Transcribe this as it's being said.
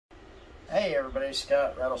Hey everybody,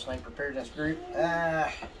 Scott, Rattlesnake Preparedness Group. Of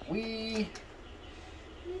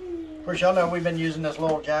course y'all know we've been using this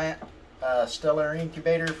Little Giant Stellar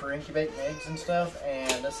Incubator for incubating eggs and stuff,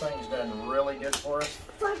 and this thing's done really good for us.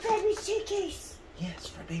 For baby chickies. Yes,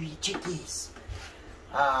 for baby chickies.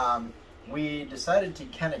 We decided to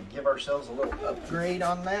kind of give ourselves a little upgrade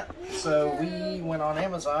on that, so we went on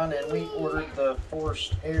Amazon and we ordered the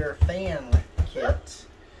forced air fan kit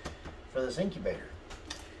for this incubator.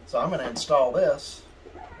 So I'm going to install this.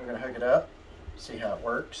 We're going to hook it up, see how it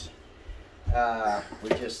works. We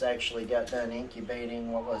just actually got done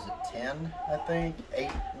incubating, what was it, 10, I think? 8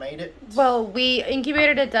 made it. Well, we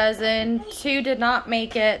incubated a dozen. 2 did not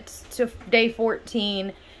make it to day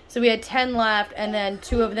 14. So we had 10 left, and then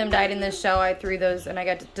 2 of them died in the shell. I threw those, and I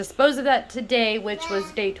got to dispose of that today, which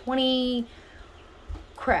was day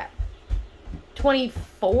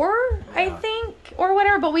 24, I think, or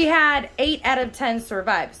whatever. But we had 8 out of 10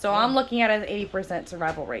 survive. So I'm looking at an 80%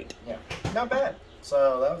 survival rate. Yeah, not bad.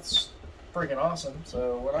 So that's freaking awesome.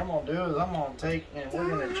 So what I'm going to do is I'm going to take, and we're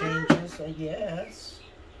going to change this, I guess.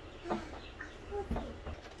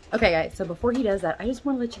 Okay, guys, so before he does that, I just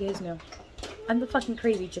want to let you guys know, I'm the fucking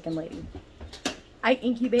crazy chicken lady. I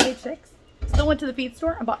incubated chicks, still went to the feed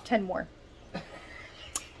store and bought 10 more.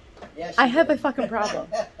 Yes, I have a fucking problem.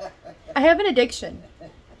 I have an addiction.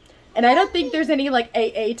 And I don't think there's any like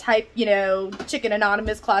AA type, you know, Chicken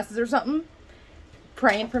Anonymous classes or something.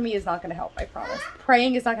 Praying for me is not going to help, I promise.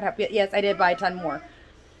 Praying is not going to help. Yes, I did buy 10 more.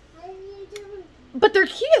 But they're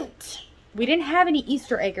cute. We didn't have any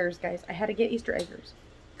Easter eggers, guys. I had to get Easter eggers.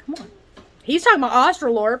 Come on. He's talking about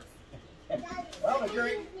Australorp. Well,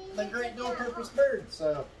 the great dual-purpose bird,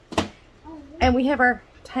 so. And we have our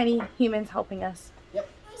tiny humans helping us. Yep.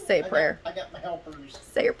 Say a prayer. I got my helpers.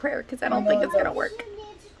 Say a prayer, because I don't think it's going to work.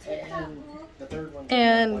 And the third one's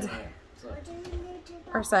And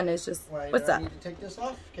our son is just, what's up? I need to take this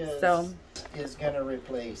off because So it's going to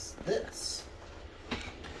replace this.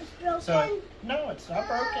 It's broken. So, no, it's not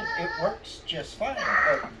broken. It works just fine.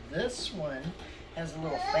 But this one has a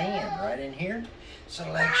little fan right in here. So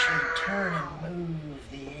it'll actually turn and move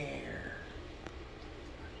the air.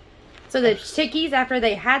 So the chickies, after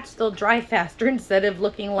they hatch, they'll dry faster instead of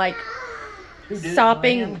looking like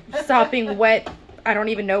sopping wet. I don't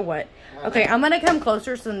even know what. Okay, I'm going to come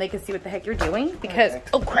closer so then they can see what the heck you're doing. Because,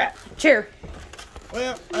 oh crap, chair.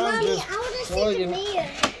 Well, Mommy, I want to see the mirror.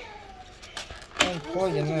 I'm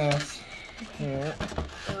plugging this here.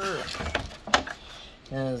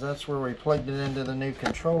 As that's where we plugged it into the new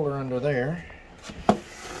controller under there.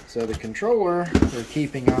 So the controller we're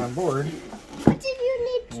keeping on board. What did you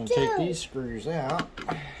need to do? Take these screws out.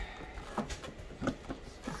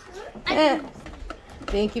 The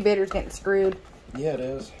incubator's getting screwed. Yeah, it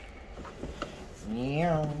is.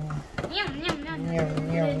 Meow.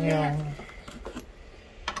 Meow.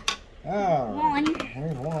 Oh,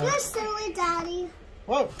 here's one. You're silly, Daddy.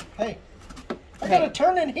 Whoa, hey. I got a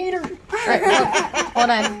turning heater. All right, hold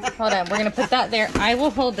on. We're going to put that there. I will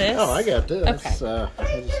hold this. Oh, I got this. Okay.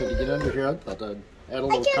 I just had to get under here. I thought I'd add a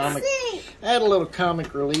little see. add a little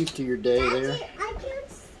comic relief to your day there. I can't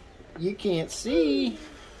see. You can't see.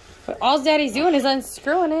 But all Daddy's doing is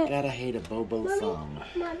unscrewing it. Gotta hate a Bobo thumb.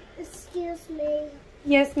 Mom, excuse me.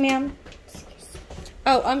 Yes, ma'am.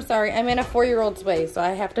 Oh, I'm sorry. I'm in a 4-year-old's way, so I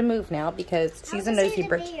have to move now because she's a nosy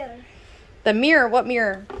bird. The mirror? What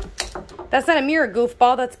mirror? That's not a mirror,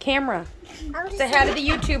 goofball. That's a camera. Say hi to the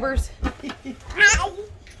YouTubers. Hi.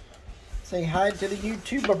 Say hi to the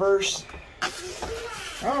YouTubers.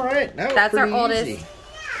 All right, that was That's our pretty oldest. easy.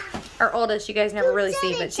 Our oldest, you guys never really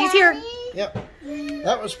see, but she's here. Yep,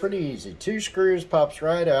 that was pretty easy. 2 screws, pops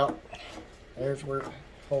right out. There's where it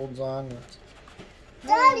holds on.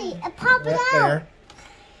 Daddy, it popped Right out. there.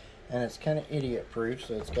 And it's kind of idiot-proof,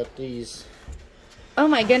 so it's got these. Oh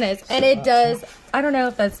my goodness. And it does, I don't know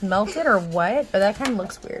if that's melted or what, but that kind of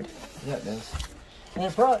looks weird. Yeah, it does. And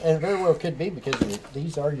it very well could be because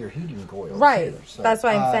these are your heating coils. Right. Here, so, That's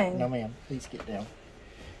what I'm saying. No, ma'am. Please get down.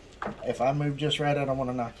 If I move just right, I don't want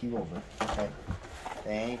to knock you over. Okay.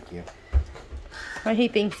 Thank you. When he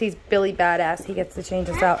thinks he's Billy Badass, he gets to change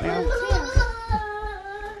us out now.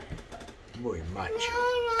 Muy macho.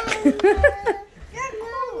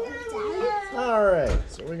 Alright,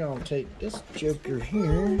 so we're going to take this joker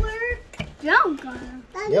here. No, gonna.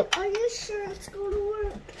 Yep. Are you sure it's going to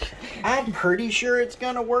work? I'm pretty sure it's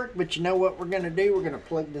going to work, but you know what we're going to do? We're going to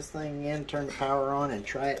plug this thing in, turn the power on, and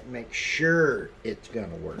try it and make sure it's going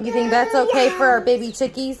to work. You think that's okay for our baby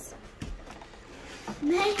chickies?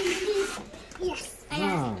 Yes, I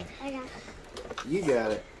got it. You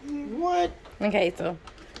got it. What? Okay, so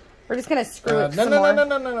We're just gonna screw it No, some no, more. no,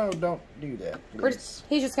 no, no, no, don't do that.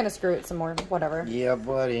 He's just gonna screw it some more. Whatever. Yeah,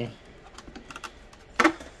 buddy.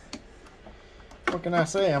 What can I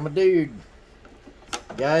say? I'm a dude.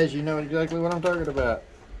 Guys, you know exactly what I'm talking about.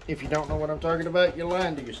 If you don't know what I'm talking about, you're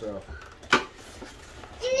lying to yourself.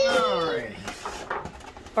 Alrighty.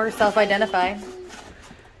 Or self-identify.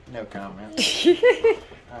 No comment.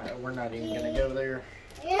 Alright, we're not even gonna go there.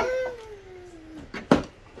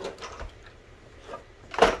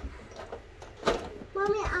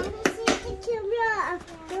 Mommy, I want to see the camera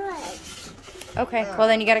good. Okay, well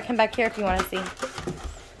then you gotta come back here if you want to see. Alright,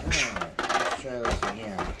 let's try this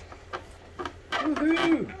again.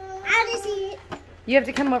 Woohoo! I want to see it. You have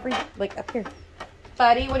to come over, like up here.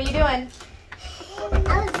 Buddy, what are you doing? I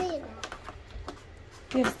want to see it.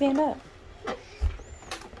 You have to stand up.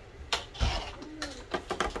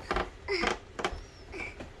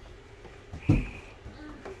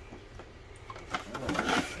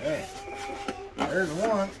 Hey, there's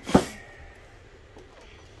one.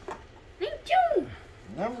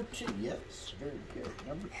 Number 2, yes, very good.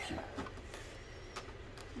 Number 2.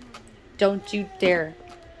 Don't you dare.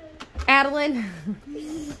 Adeline,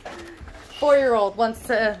 4-year-old, wants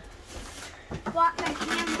to What, my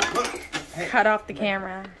camera? Hey, cut off the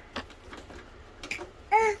camera.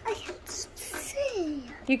 I can't see.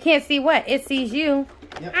 You can't see what? It sees you.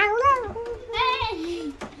 I love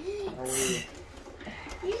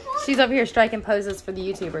She's over here striking poses for the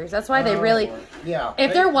YouTubers. That's why they really... Yeah.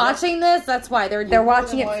 If they're watching this, that's why. They're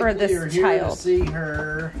watching it for this You're here to child. see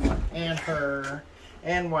her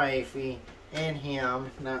and wifey and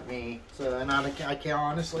him, not me. So, and I can't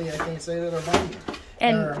honestly, I can't say that I'm on you.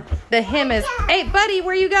 And the him is, hey, buddy,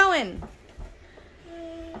 where you going?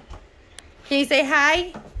 Can you say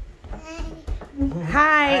hi?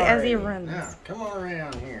 Hi, as he runs. Now, come on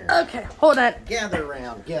around here. Okay, hold on. Gather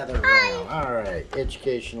around, gather around. All right,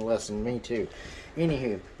 educational lesson, me too.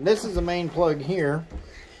 Anywho, this is the main plug here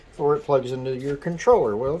for it plugs into your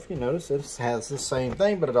controller. Well, if you notice, it has the same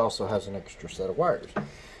thing, but it also has an extra set of wires.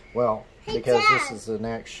 Well, because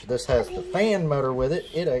this has the fan motor with it,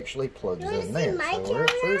 it actually plugs in there. So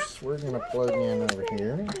first, we're going to plug in over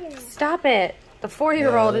here. Stop it. The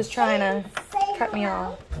 4-year-old is trying to cut me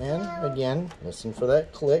off. And again, listen for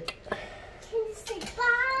that click. Can you say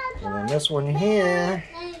bye? And then this one here,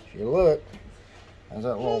 if you look, has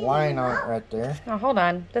that little line on it right there. Oh, hold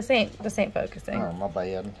on. This ain't focusing. Oh, my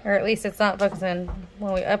bad. Or at least it's not focusing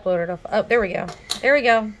when we upload it. Oh, there we go. There we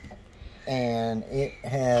go. And it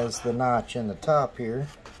has the notch in the top here.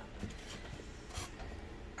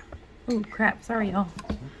 Oh, crap. Sorry, y'all.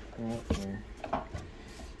 Right there.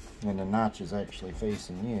 And the notch is actually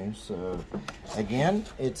facing you. So, again,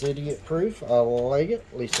 it's idiot proof. I like it.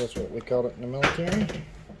 At least that's what we called it in the military.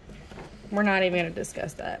 We're not even going to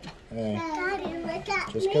discuss that. Hey, Daddy, look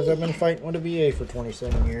at just because I've been fighting with a VA for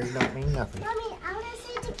 27 years don't mean nothing. Mommy, I want to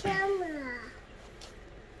see the camera.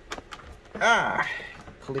 Ah,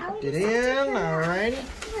 clicked it in. Alrighty.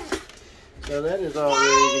 So that is all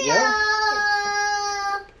ready to go.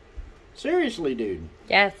 Seriously, dude.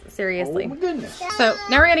 Yes, seriously. Oh my goodness. So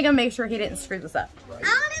now we're going to go make sure he didn't screw this up. I want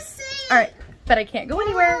to see. All right, but I can't go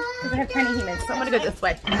anywhere because I have tiny humans, so I'm going to go this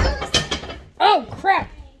way. Oh, crap.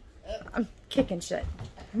 I'm kicking shit.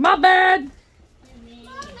 My bad.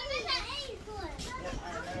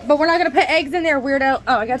 But we're not going to put eggs in there, weirdo.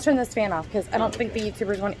 Oh, I got to turn this fan off because I don't think the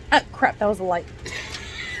YouTubers want to... Oh, crap, that was a light.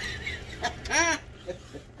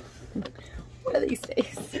 One of these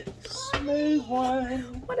days. Smooth one.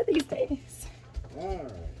 One of these days.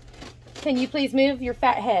 Alright. Can you please move your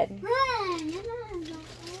fat head?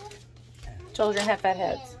 Children have fat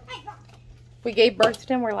heads. We gave birth to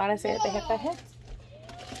them. We're allowed to say that they have fat heads.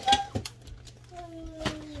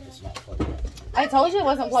 It's not plugged in. I told you it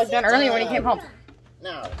wasn't plugged in earlier when he came home.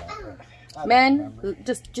 No. Men,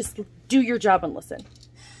 just do your job and listen.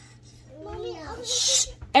 Shh.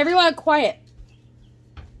 Everyone quiet.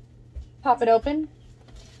 Pop it open.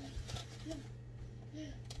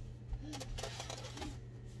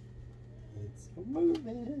 It's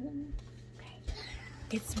moving.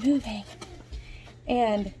 It's moving.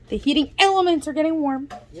 And the heating elements are getting warm.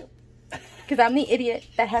 Yep. Because I'm the idiot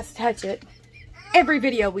that has to touch it every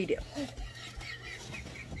video we do.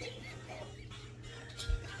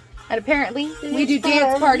 And apparently, we do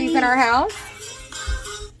dance parties in our house.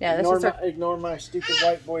 Yeah, that's just Ignore my stupid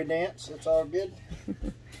white boy dance. It's all good.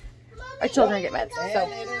 our children get mad. And So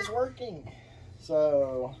it is working.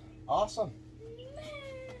 So, awesome.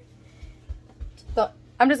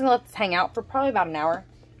 I'm just gonna let this hang out for probably about an hour.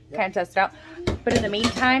 Kind of test it out. But in the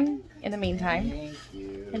meantime, Thank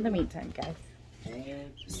you. guys. Thank you.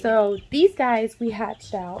 So these guys we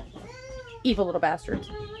hatched out. Evil little bastards.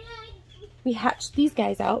 we hatched these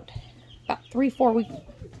guys out about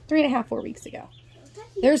 3.5, 4 weeks ago.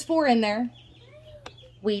 There's 4 in there.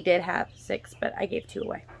 We did have 6, but I gave 2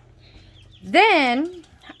 away. Then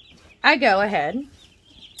I go ahead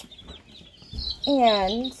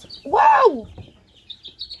and, whoa!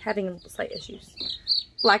 Having slight issues.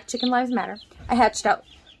 Black chicken lives matter. I hatched out.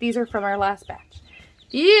 These are from our last batch.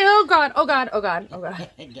 Oh God, oh God, oh God, oh God.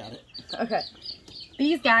 I got it. Okay.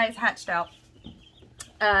 These guys hatched out.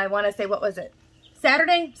 I want to say, what was it?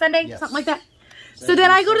 Saturday? Sunday? Yes. Something like that. Saturday, so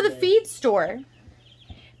then I go to the Sunday. feed store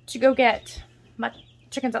to go get my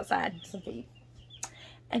chickens outside some feed.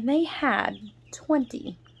 And they had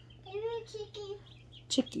 20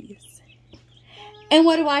 chickies. And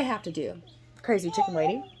what do I have to do? Crazy chicken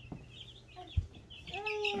lady.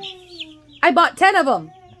 I bought 10 of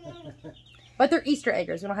them. But they're Easter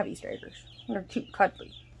eggers. We don't have Easter eggers. They're cute,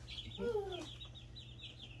 cuddly.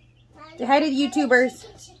 Say hi to the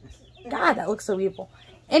YouTubers. God, that looks so evil.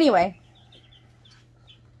 Anyway.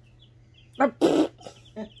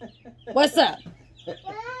 What's up?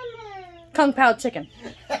 Kung Pao chicken.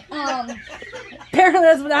 Apparently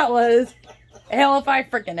that's what that was. Hell if I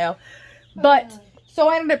freaking know. But, so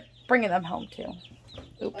I ended up bringing them home too.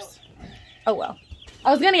 Oops. Oh well.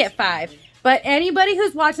 I was going to get 5. But anybody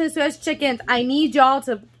who's watching this who has chickens, I need y'all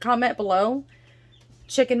to comment below.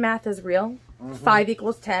 Chicken math is real. 5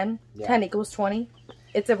 equals 10. Yeah. 10 equals 20.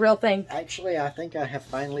 It's a real thing. Actually, I think I have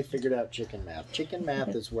finally figured out chicken math. Chicken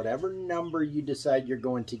math is whatever number you decide you're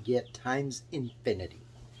going to get times infinity.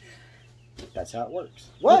 That's how it works.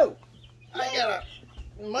 Whoa! I got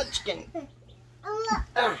a munchkin.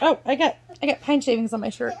 Oh, I got pine shavings on my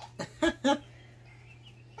shirt. But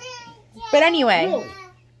anyway.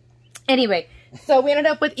 Anyway, so we ended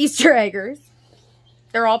up with Easter eggers.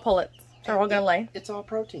 They're all pullets. They're all going to lay. It's all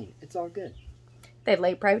protein. It's all good. They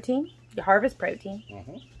lay protein. You harvest protein.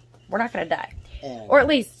 We're not going to die. And Or at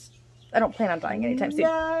least, I don't plan on dying anytime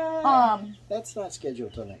soon. that's not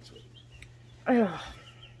scheduled till next week. Ugh.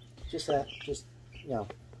 Just, you know,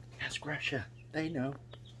 ask Russia. They know.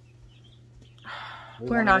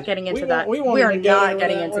 We're not getting into that. We We are even go not into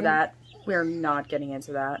getting that into one. that. We're not getting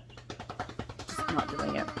into that. Just not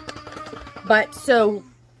doing it. But, so,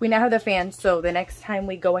 we now have the fans. So, the next time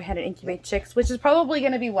we go ahead and incubate chicks, which is probably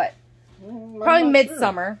going to be what? Probably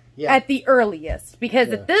midsummer at the earliest. Because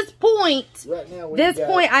at this point, Right now,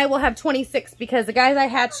 I will have 26. Because the guys I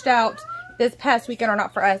hatched out this past weekend are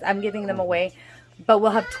not for us. I'm giving them away. But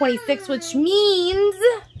we'll have 26, which means,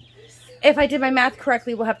 if I did my math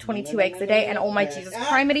correctly, we'll have 22 eggs a day. And oh my Jesus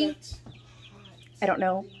Criminy, I don't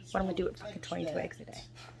know what I'm going to do with fucking 22 eggs a day.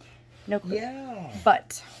 No clue. Yeah.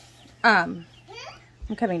 But, I'm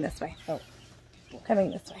coming this way. Oh.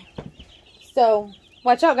 Coming this way. So,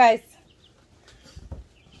 watch out, guys.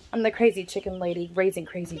 I'm the crazy chicken lady raising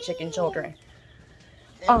crazy chicken children.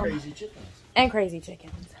 And crazy chickens. And crazy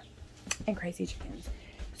chickens. And crazy chickens.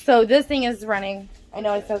 So, this thing is running. I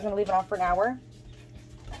know I said I was going to leave it on for an hour.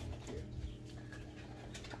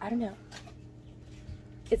 I don't know.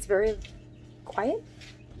 It's very quiet.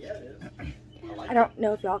 Yeah, it is. I don't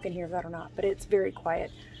know if y'all can hear that or not, but it's very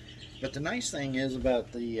quiet. But the nice thing is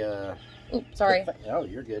about the... Oops, sorry. Oh,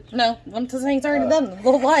 you're good. No, I'm just saying it's already done. A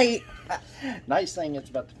little light. Nice thing is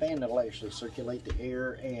about the fan, it'll actually circulate the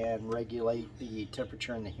air and regulate the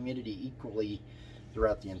temperature and the humidity equally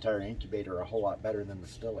throughout the entire incubator a whole lot better than the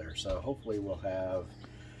still air. So hopefully we'll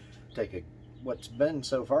take what's been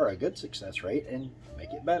so far a good success rate and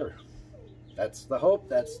make it better. That's the hope,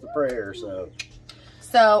 that's the prayer. So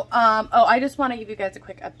I just want to give you guys a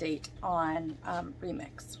quick update on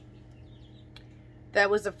Remix. That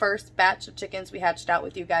was the first batch of chickens we hatched out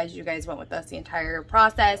with you guys. You guys went with us the entire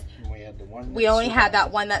process. And we had the one. We only had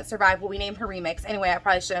that one that survived. Well, we named her Remix. Anyway, I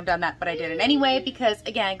probably shouldn't have done that, but I did it anyway because,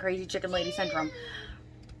 again, crazy chicken lady syndrome.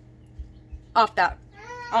 Off that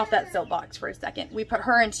soapbox for a second. We put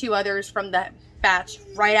her and 2 others from that batch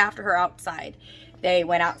right after her outside. They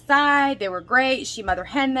went outside. They were great. She mother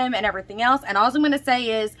hen them and everything else. And all I'm going to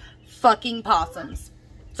say is fucking possums.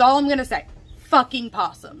 That's all I'm going to say. Fucking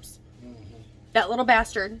possums. That little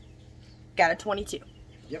bastard got a 22.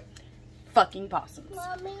 Yep. Fucking possums.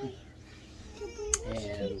 Mommy.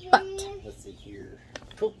 And But let's see here.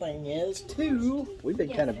 Cool thing is, too, we've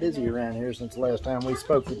been kind of busy around here since the last time we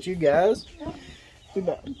spoke with you guys.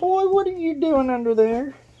 Boy, what are you doing under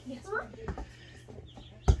there?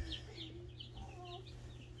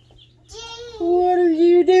 What are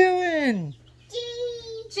you doing?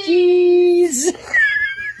 Cheese.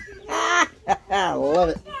 I love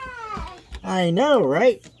it. I know,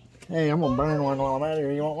 right? Hey, I'm gonna burn one while I'm out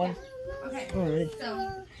here. You want one? okay. All right.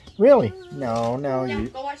 So Really? No, yeah, you.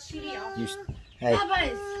 go watch TV. You. Hey.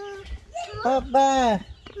 Bubba's. Bye-bye.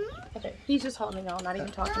 Okay, he's just holding y'all, not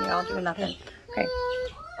even talking to y'all, doing nothing. Okay.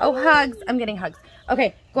 Oh, hugs. I'm getting hugs.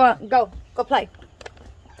 Okay, go out, go play.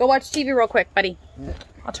 Go watch TV real quick, buddy.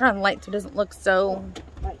 I'll turn on the light so it doesn't look so,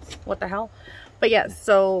 what the hell? But yeah,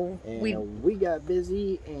 so we got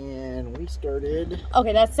busy and we started.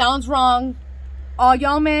 Okay, that sounds wrong. All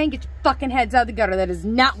y'all, man, get your fucking heads out of the gutter. That is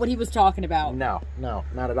not what he was talking about. No,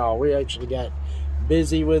 not at all. We actually got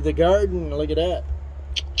busy with the garden. Look at that.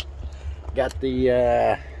 Got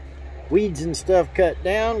the weeds and stuff cut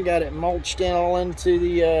down. Got it mulched in all into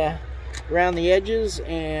the around the edges,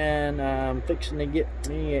 and I'm fixing to get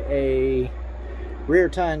me a rear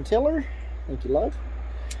tine tiller. Thank you, love.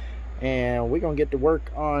 And we're gonna get to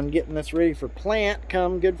work on getting this ready for plant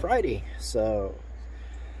come Good Friday. So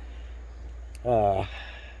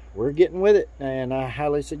we're getting with it, and I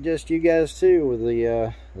highly suggest you guys too. With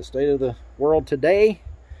the state of the world today,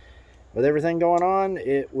 with everything going on,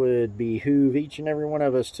 it would behoove each and every one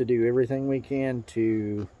of us to do everything we can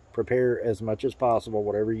to prepare as much as possible.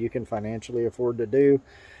 Whatever you can financially afford to do,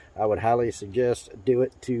 I would highly suggest do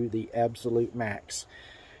it to the absolute max.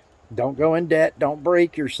 Don't go in debt, don't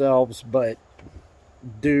break yourselves, but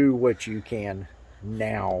do what you can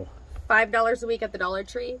now. $5 a week at the Dollar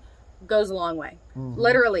Tree goes a long way.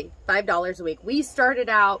 Literally $5 a week. We started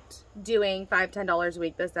out doing $5, $10 a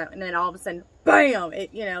week, this, that, and then all of a sudden, bam, it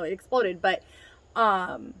exploded. But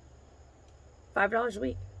 $5 a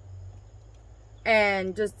week,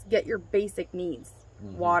 and just get your basic needs: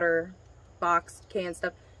 water, box, can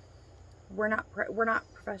stuff. We're not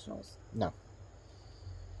professionals. No.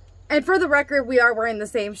 And for the record, we are wearing the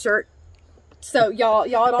same shirt. So y'all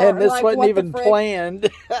don't. And this like, wasn't what even planned.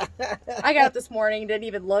 I got up this morning, didn't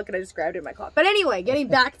even look, and I just grabbed it in my closet. But anyway, getting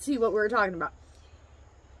back to what we were talking about.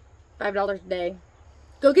 $5 a day.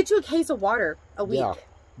 Go get you a case of water a week. Yeah,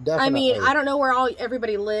 definitely. I mean, I don't know where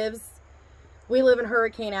everybody lives. We live in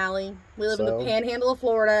Hurricane Alley. We live in the panhandle of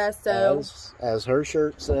Florida. So as her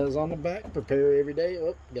shirt says on the back, prepare every day.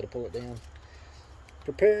 Oh, got to pull it down.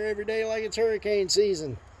 Prepare every day like it's hurricane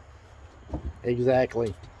season.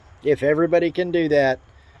 Exactly. If everybody can do that,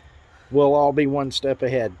 we'll all be one step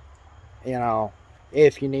ahead. You know,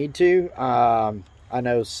 if you need to. I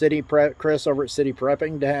know Chris over at City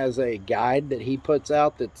Prepping has a guide that he puts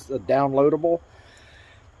out that's downloadable.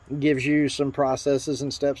 Gives you some processes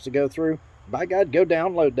and steps to go through. By God, go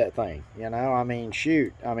download that thing. You know, I mean,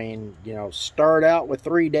 shoot. I mean, you know, start out with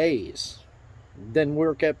 3 days. Then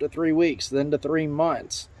work up to 3 weeks. Then to 3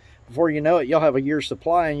 months. Before you know it, you'll have a year's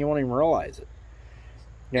supply and you won't even realize it.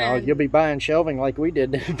 You know, you'll be buying shelving like we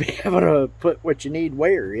did to be able to put what you need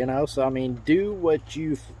where, you know. So, I mean, do what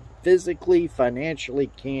you physically, financially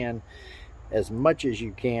can as much as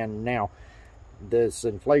you can. Now, this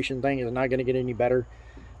inflation thing is not going to get any better.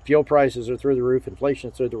 Fuel prices are through the roof.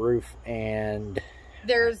 Inflation's through the roof. And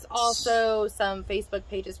there's also some Facebook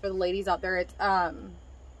pages for the ladies out there. It's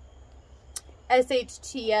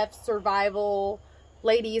SHTF Survival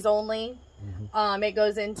Ladies Only. It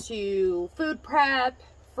goes into food prep,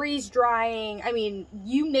 freeze drying. I mean,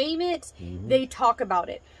 you name it, they talk about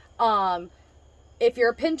it. If you're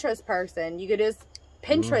a Pinterest person, you could just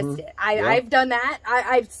Pinterest it. I've done that.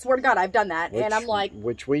 I swear to God, I've done that. And I'm like...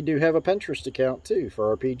 Which we do have a Pinterest account, too,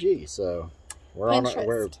 for RPG. So, we're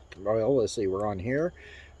Pinterest. Well, let's see. We're on here.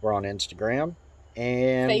 We're on Instagram.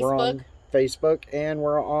 And Facebook. We're on Facebook. And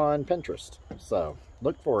we're on Pinterest. So,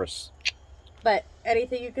 look for us. But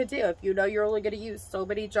anything you could do, if you know you're only going to use so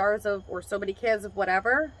many jars of, or so many cans of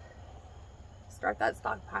whatever, start that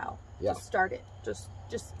stockpile. Yeah. Just start it. Just,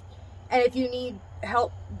 and if you need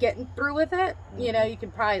help getting through with it, you know, you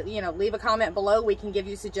can probably, you know, leave a comment below. We can give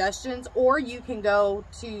you suggestions, or you can go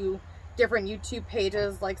to different YouTube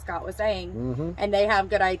pages, like Scott was saying, and they have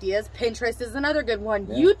good ideas. Pinterest is another good one.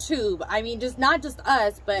 Yeah. YouTube, I mean, just not just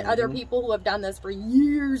us, but other people who have done this for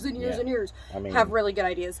years and years and years, I mean, have really good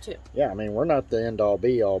ideas too. Yeah, I mean, we're not the end-all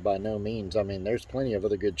be-all by no means. I mean, there's plenty of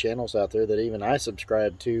other good channels out there that even I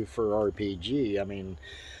subscribe to for RPG. I mean,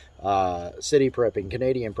 City Prepping,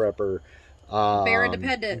 Canadian Prepper, Bear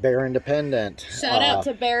Independent. Bear Independent. Shout out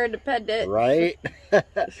to Bear Independent. Right?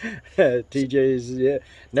 TJ's,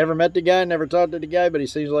 never met the guy, never talked to the guy, but he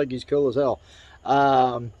seems like he's cool as hell.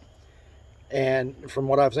 And from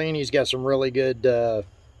what I've seen, he's got some really good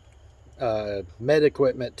med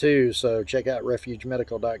equipment too. So check out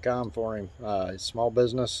refugemedical.com for him. Small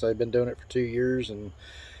business. They've been doing it for 2 years, and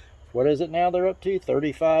what is it now they're up to?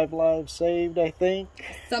 35 lives saved, I think.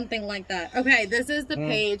 Something like that. Okay, this is the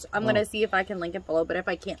page. I'm going to see if I can link it below, but if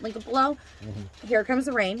I can't link it below, here comes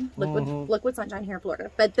the rain. Liquid sunshine here in Florida.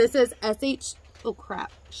 But this is oh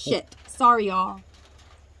crap. Shit. Sorry, y'all.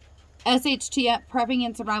 SHTF, prepping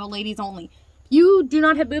and survival ladies only. You do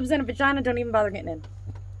not have boobs and a vagina, don't even bother getting in.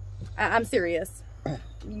 I'm serious.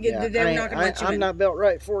 Yeah, They're not gonna let you I'm in. not built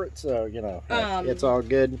right for it, so you know, it's all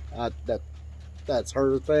good. That's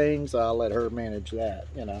her thing, so I'll let her manage that.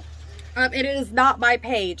 You know. It is not my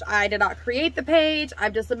page. I did not create the page.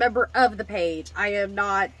 I'm just a member of the page. I am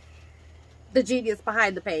not the genius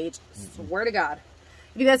behind the page. Swear to God.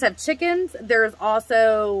 If you guys have chickens, there's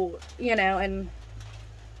also, you know, and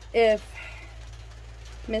if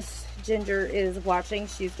Miss Ginger is watching,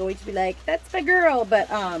 she's going to be like, that's my girl. But,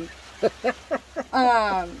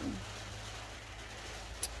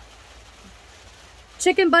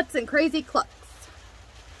 chicken butts and crazy clucks.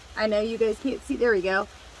 I know you guys can't see. There we go.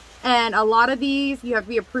 And a lot of these, you have to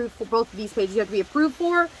be approved for. Both of these pages, you have to be approved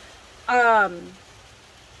for.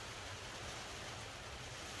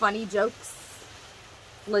 Funny jokes.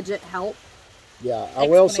 Legit help. Yeah, I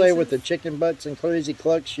will say with the chicken butts and crazy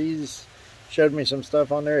clucks, she's showed me some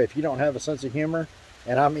stuff on there. If you don't have a sense of humor,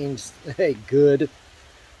 and I mean a good,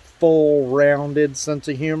 full, rounded sense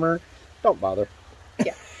of humor, don't bother.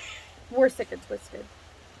 Yeah. We're sick and twisted.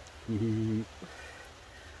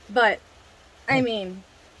 But, I mean,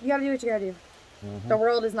 you gotta do what you gotta do. The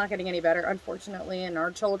world is not getting any better, unfortunately, and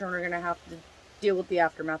our children are gonna have to deal with the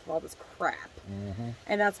aftermath of all this crap.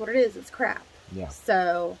 And that's what it is. It's crap. Yeah.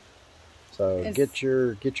 So get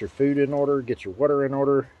your food in order, get your water in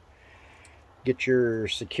order, get your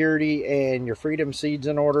security and your freedom seeds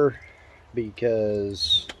in order,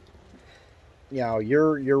 because you know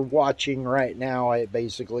you're watching right now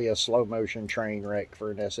basically a slow motion train wreck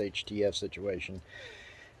for an SHTF situation.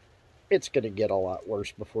 It's going to get a lot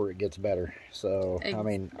worse before it gets better. So I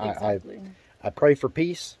mean, exactly. I pray for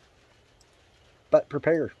peace, but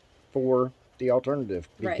prepare for the alternative,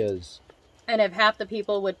 because and if half the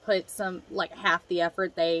people would put half the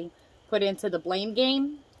effort they put into the blame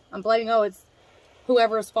game, I'm blaming, it's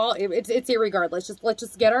whoever's fault. It's irregardless. Let's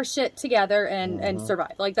just get our shit together and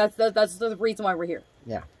survive. Like that's the reason why we're here.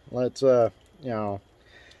 Yeah. Let's you know,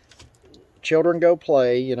 children go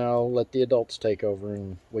play, you know, let the adults take over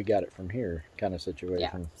and we got it from here kind of situation.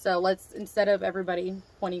 Yeah. So let's, instead of everybody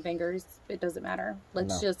pointing fingers, it doesn't matter.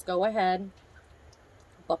 Let's just go ahead,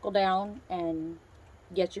 buckle down, and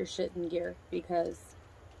get your shit in gear, because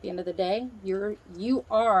at the end of the day, you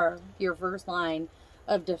are your first line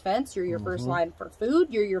of defense. You're your first line for food.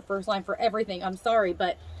 You're your first line for everything. I'm sorry,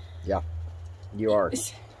 but yeah, you are.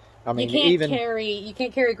 I mean, you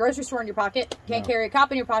can't carry a grocery store in your pocket. Can't carry a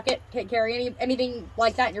cop in your pocket. Can't carry anything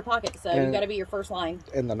like that in your pocket. So you got to be your first line.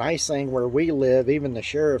 And the nice thing where we live, even the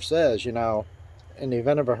sheriff says, you know, in the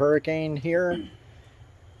event of a hurricane here,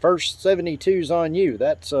 first 72's on you.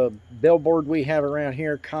 That's a billboard we have around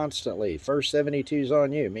here constantly. First 72's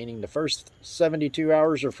on you, meaning the first 72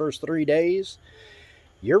 hours or first 3 days,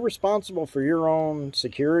 you're responsible for your own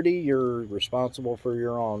security. You're responsible for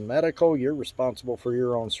your own medical. You're responsible for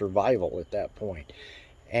your own survival at that point.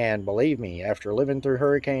 And believe me, after living through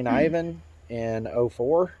Hurricane Ivan in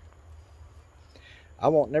 2004, I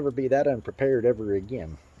won't never be that unprepared ever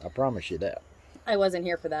again. I promise you that. I wasn't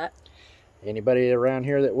here for that. Anybody around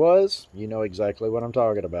here that was, you know exactly what I'm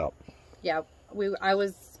talking about. Yeah, I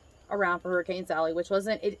was around for Hurricane Sally, which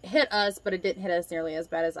it hit us, but it didn't hit us nearly as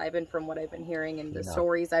bad as Ivan, from what I've been hearing and the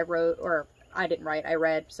stories I wrote, or I didn't write, I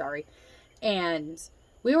read, sorry. And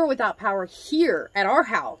we were without power here at our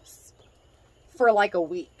house for like a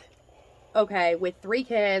week. Okay, with 3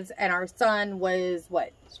 kids, and our son was,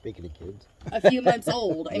 what? Speaking of kids. A few months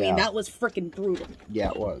old. I mean, that was freaking brutal. Yeah,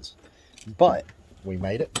 it was. But we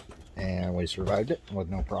made it, and we survived it with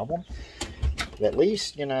no problem. At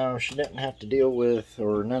least, you know, she didn't have to deal with,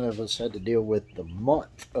 or none of us had to deal with the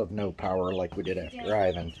month of no power like we did after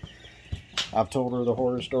Ivan. I've told her the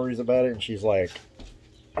horror stories about it, and she's like,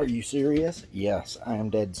 are you serious? Yes, I am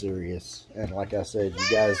dead serious. And like I said, you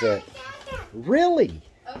guys that... Really?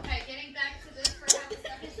 Okay, getting back to this for half a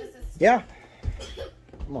second. This is... Yeah.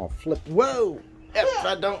 I'm gonna flip... Whoa! If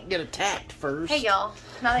I don't get attacked first. Hey, y'all.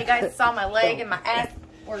 Now that you guys saw my leg and my ass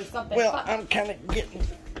or something. Well, I'm kind of getting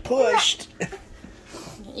pushed.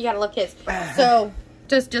 You gotta look, kids. So,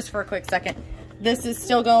 just for a quick second. This is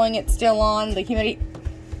still going. It's still on. The humidity.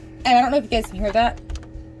 And I don't know if you guys can hear that,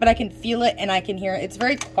 but I can feel it and I can hear it. It's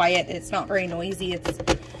very quiet. It's not very noisy. It's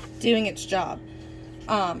doing its job.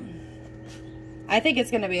 I think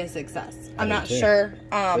it's going to be a success. I'm not sure.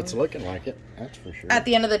 It's looking like it. That's for sure. At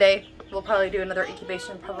the end of the day, we'll probably do another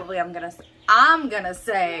incubation. Probably, I'm gonna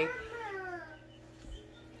say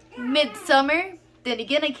midsummer. Then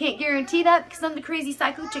again, I can't guarantee that because I'm the crazy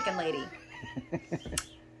psycho chicken lady.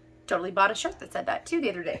 totally bought a shirt that said that too the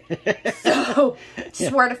other day. So,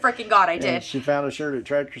 swear to freaking God, I did. And she found a shirt at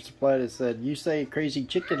Tractor Supply that said, "You say crazy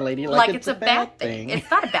chicken lady like it's a bad thing." It's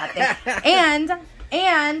not a bad thing.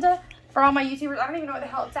 and for all my YouTubers, I don't even know where the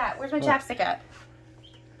hell it's at. Where's my chapstick at?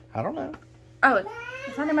 I don't know. Oh,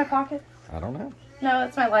 it's not in my pocket. I don't know. No,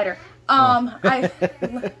 it's my lighter. I don't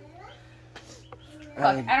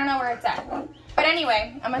know where it's at. But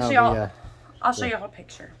anyway, I'm gonna show y'all. I'll show y'all a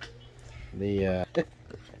picture.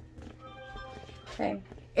 Okay,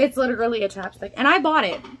 it's literally a chapstick, and I bought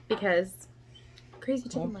it because crazy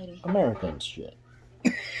chicken lady. American shit.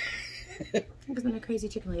 Because I'm a crazy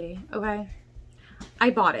chicken lady. Okay, I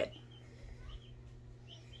bought it.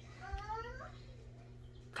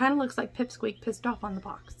 Kind of looks like Pipsqueak pissed off on the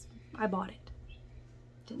box. I bought it.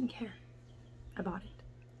 Didn't care. I bought it.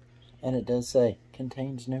 And it does say,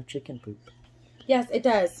 contains no chicken poop. Yes, it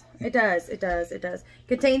does. It does. It does. It does.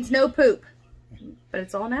 Contains no poop. But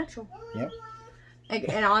it's all natural. Yep.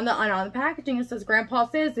 And on the packaging it says, Grandpa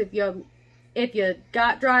says, if you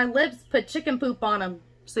got dry lips, put chicken poop on them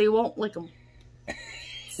so you won't lick them.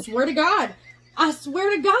 Swear to God. I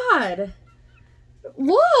swear to God.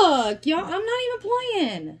 Look, y'all, I'm not even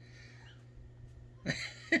playing.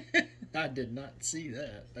 I did not see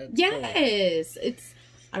that. That's yes,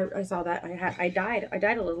 cool. I saw that. I died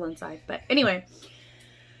a little inside. But anyway,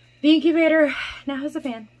 the incubator now has a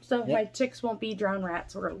fan, so my chicks won't be drowned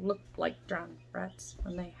rats or look like drowned rats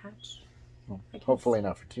when they hatch. Well, hopefully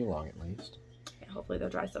not for too long, at least. Yeah, hopefully they'll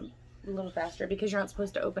dry some a little faster because you're not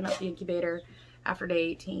supposed to open up the incubator after day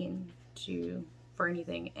 18 for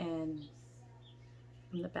anything. And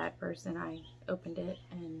I'm the bad person. I opened it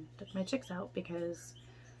and took my chicks out because.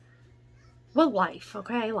 Well, life,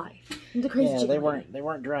 okay, life. The crazy yeah, they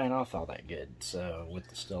weren't drying off all that good. So with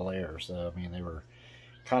the still air, so I mean they were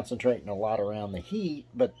concentrating a lot around the heat,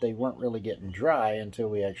 but they weren't really getting dry until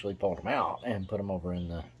we actually pulled them out and put them over in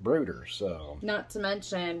the brooder. So not to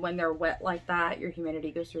mention when they're wet like that, your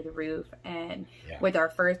humidity goes through the roof. And with our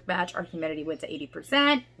first batch, our humidity went to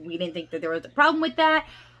 80%. We didn't think that there was a problem with that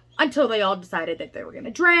until they all decided that they were going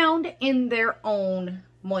to drown in their own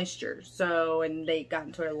moisture. So, and they got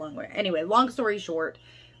into it a long way. Anyway, long story short,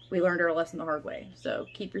 we learned our lesson the hard way. So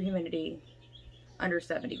keep your humidity under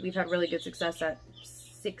 70. We've had really good success at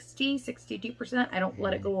 60, 62%. I don't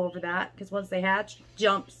let it go over that because once they hatch,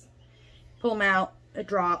 jumps, pull them out, it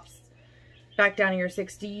drops back down to your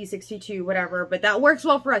 60, 62, whatever. But that works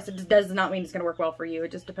well for us. It does not mean it's going to work well for you.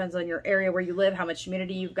 It just depends on your area where you live, how much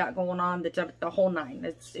humidity you've got going on, the whole nine.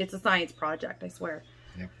 It's a science project, I swear.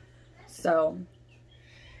 Yep. So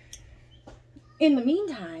in the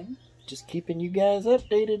meantime, just keeping you guys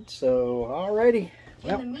updated. So, alrighty.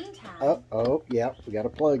 Well, in the meantime. Yeah, we got a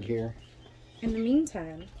plug here. In the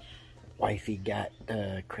meantime, wifey got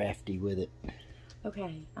crafty with it.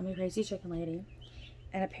 Okay, I'm a crazy chicken lady,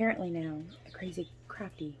 and apparently now a crazy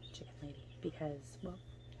crafty chicken lady because, well,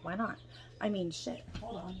 why not? I mean, shit.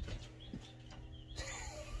 Hold on.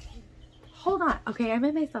 Hold on. Okay, I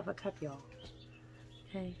made myself a cup, y'all.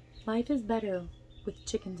 Okay, life is better with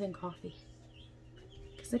chickens and coffee.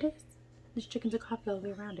 It is. There's chickens and coffee all the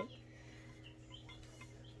way around it.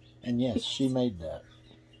 And yes, she made that.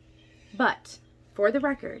 But, for the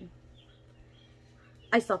record,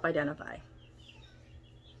 I self-identify.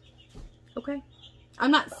 Okay? I'm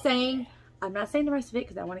not saying the rest of it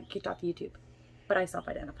because I want it kicked off YouTube. But I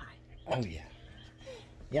self-identify. Oh, yeah.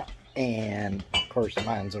 Yeah. And, of course,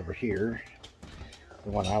 mine's over here.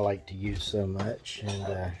 The one I like to use so much. And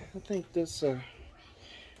I think this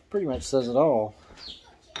pretty much says it all.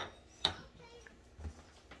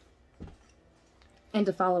 And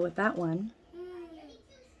to follow with that one,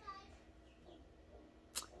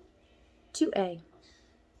 2A.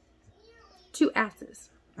 2 asses.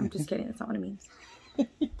 I'm just kidding. That's not what it means.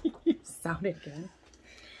 Sounded good.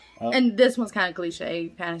 And this one's kind of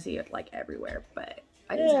cliche. Kind of see it like everywhere, but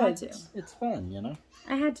I just had to. It's fun, you know?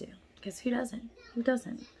 I had to. Because who doesn't? Who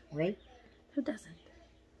doesn't? Right? Who doesn't?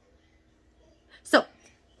 So,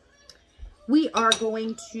 we are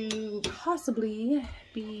going to possibly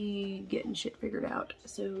be getting shit figured out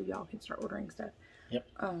so y'all can start ordering stuff. Yep.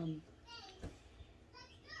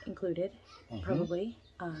 Included, probably,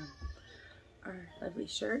 our lovely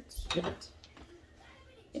shirts. Yep.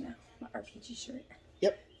 You know, my RPG shirt.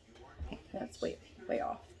 Yep. That's way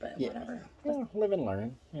off, but whatever. Yeah, live and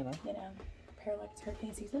learn, you know. You know, prepare like it's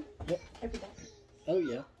hurricane season. Yep. Every day. Oh,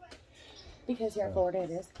 yeah. Because here in Florida it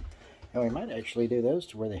is. And we might actually do those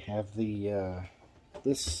to where they have the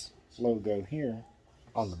this logo here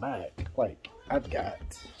on the back, like I've got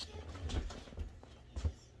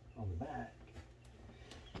on the back.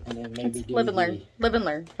 And then maybe do Live and learn. Live and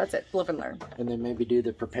learn. That's it. Live and learn. And then maybe do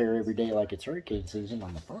the prepare every day like it's hurricane season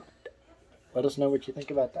on the front. Let us know what you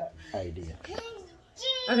think about that idea.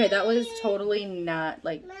 Okay, that was totally not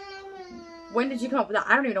like. When did you come up with that?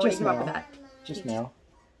 I don't even know when you came up with that. Just now.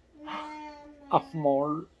 Off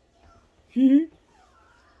more. No.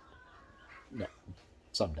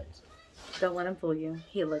 Some days. Don't let him fool you.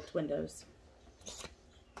 He licked windows.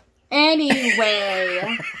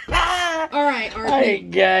 Anyway. Alright, Hey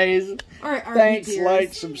guys. Alright, Thanks,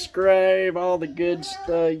 like, subscribe, all the good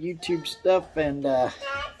YouTube stuff, and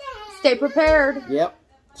stay prepared. Yep.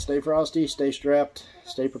 Stay frosty, stay strapped,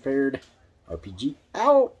 stay prepared. RPG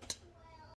out.